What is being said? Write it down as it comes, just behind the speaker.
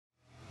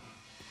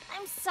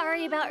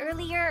Sorry about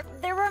earlier.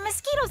 There were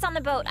mosquitoes on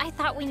the boat. I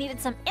thought we needed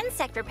some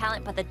insect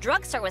repellent, but the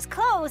drugstore was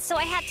closed, so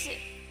I had to...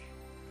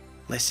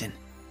 Listen,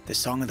 the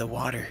Song of the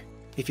Water.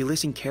 If you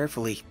listen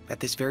carefully, at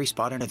this very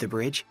spot under the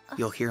bridge,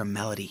 you'll hear a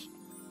melody.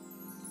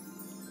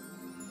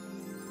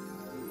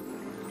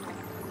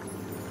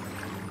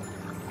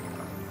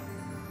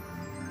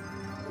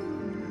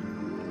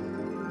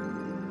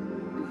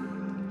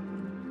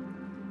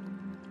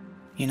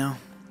 You know,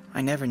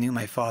 I never knew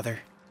my father,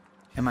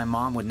 and my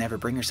mom would never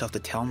bring herself to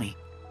tell me.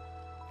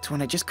 So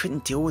when I just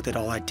couldn't deal with it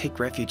all, I'd take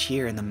refuge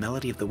here and the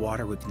melody of the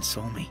water would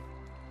console me.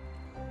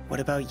 What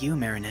about you,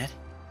 Marinette?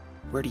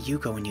 Where do you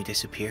go when you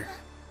disappear?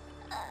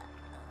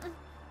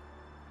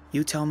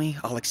 You tell me,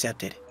 I'll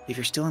accept it. If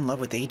you're still in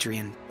love with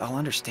Adrien, I'll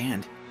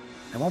understand.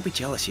 I won't be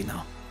jealous, you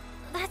know.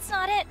 That's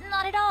not it,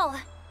 not at all.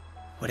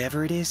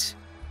 Whatever it is,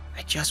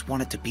 I just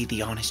want it to be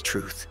the honest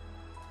truth.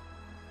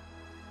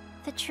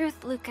 The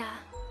truth, Luca,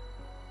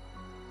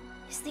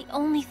 is the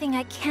only thing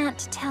I can't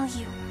tell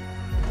you.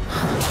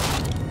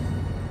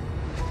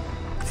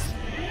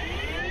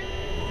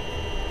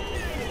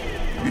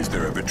 Is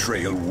there a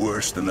betrayal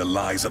worse than the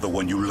lies of the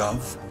one you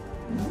love?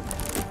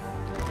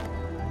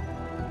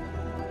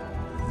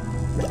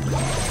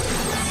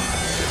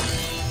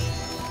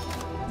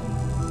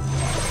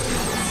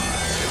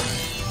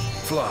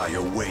 Fly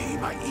away,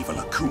 my evil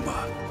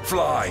Akuma.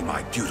 Fly,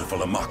 my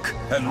beautiful Amok,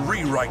 and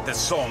rewrite the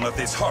song of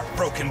this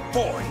heartbroken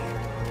boy.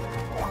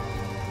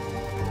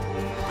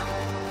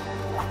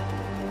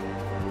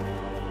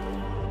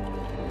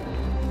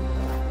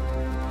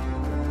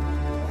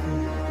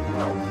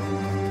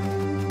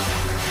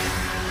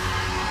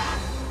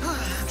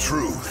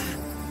 Truth.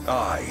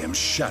 I am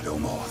Shadow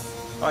Moth.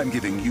 I'm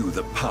giving you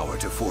the power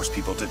to force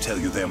people to tell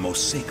you their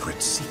most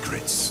sacred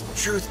secrets.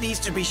 Truth needs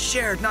to be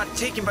shared, not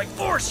taken by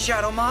force,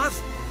 Shadow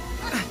Moth!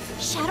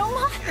 Shadow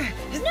Moth?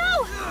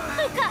 No!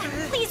 Luca,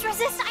 please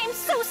resist. I am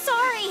so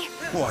sorry.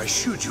 Why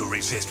should you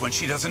resist when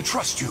she doesn't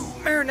trust you?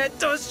 Marinette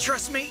does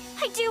trust me.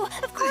 I do.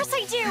 Of course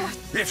I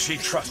do. If she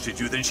trusted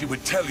you, then she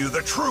would tell you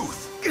the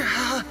truth.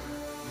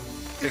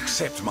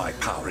 Accept my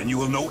power and you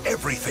will know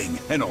everything.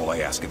 And all I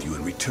ask of you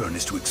in return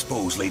is to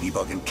expose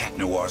Ladybug and Cat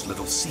Noir's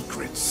little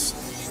secrets.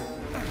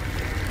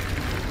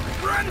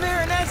 Run,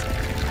 Marinette!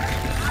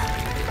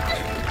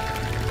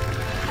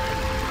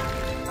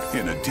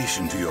 In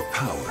addition to your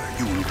power,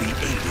 you will be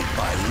aided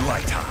by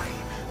Light Eye.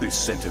 This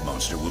scented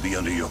monster will be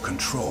under your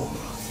control.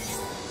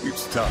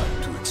 It's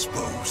time to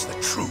expose the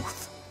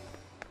truth.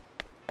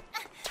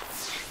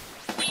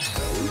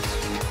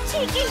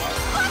 Tiki,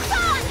 what's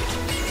on?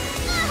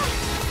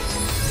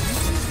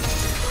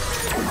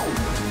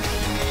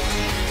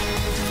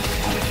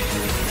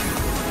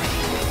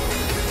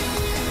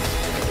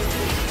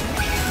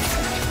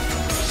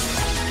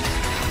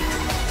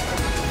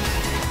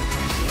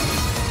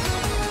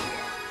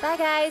 Bye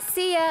guys,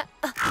 see ya.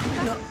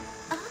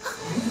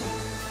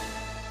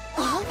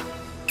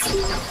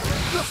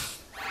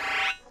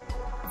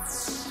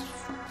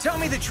 Tell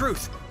me the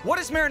truth. What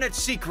is Marinette's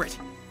secret?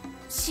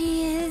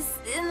 She is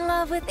in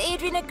love with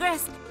Adrien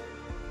Agreste.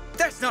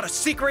 That's not a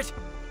secret!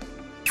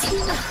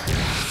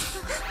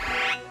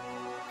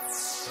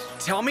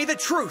 Tell me the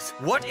truth.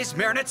 What is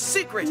Marinette's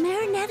secret?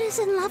 Marinette is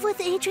in love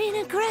with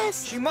Adrien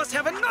Agreste. She must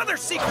have another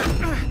secret!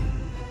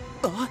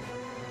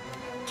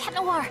 Cat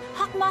Noir,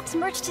 Hawk Moth's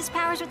merged his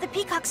powers with the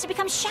peacocks to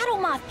become Shadow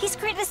Moth. He's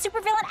created a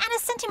supervillain and a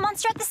sentient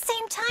monster at the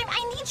same time.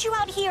 I need you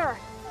out here.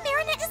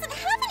 Marinette doesn't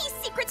have any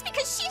secrets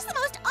because she's the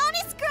most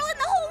honest girl in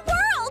the whole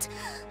world!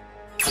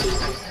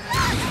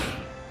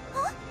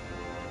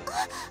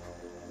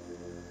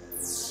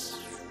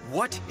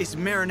 What is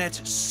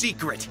Marinette's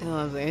secret? He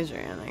loves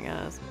Adrien, I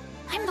guess.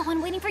 I'm the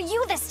one waiting for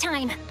you this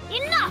time.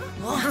 Enough!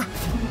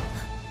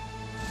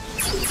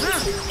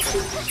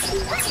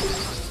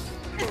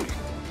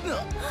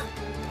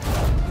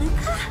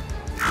 Luca?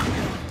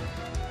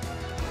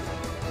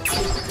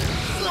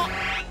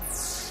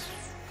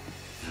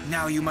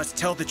 Now you must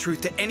tell the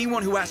truth to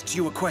anyone who asks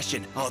you a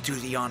question. I'll do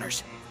the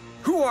honors.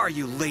 Who are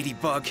you,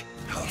 Ladybug?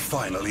 I'll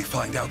finally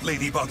find out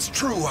Ladybug's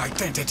true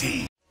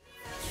identity.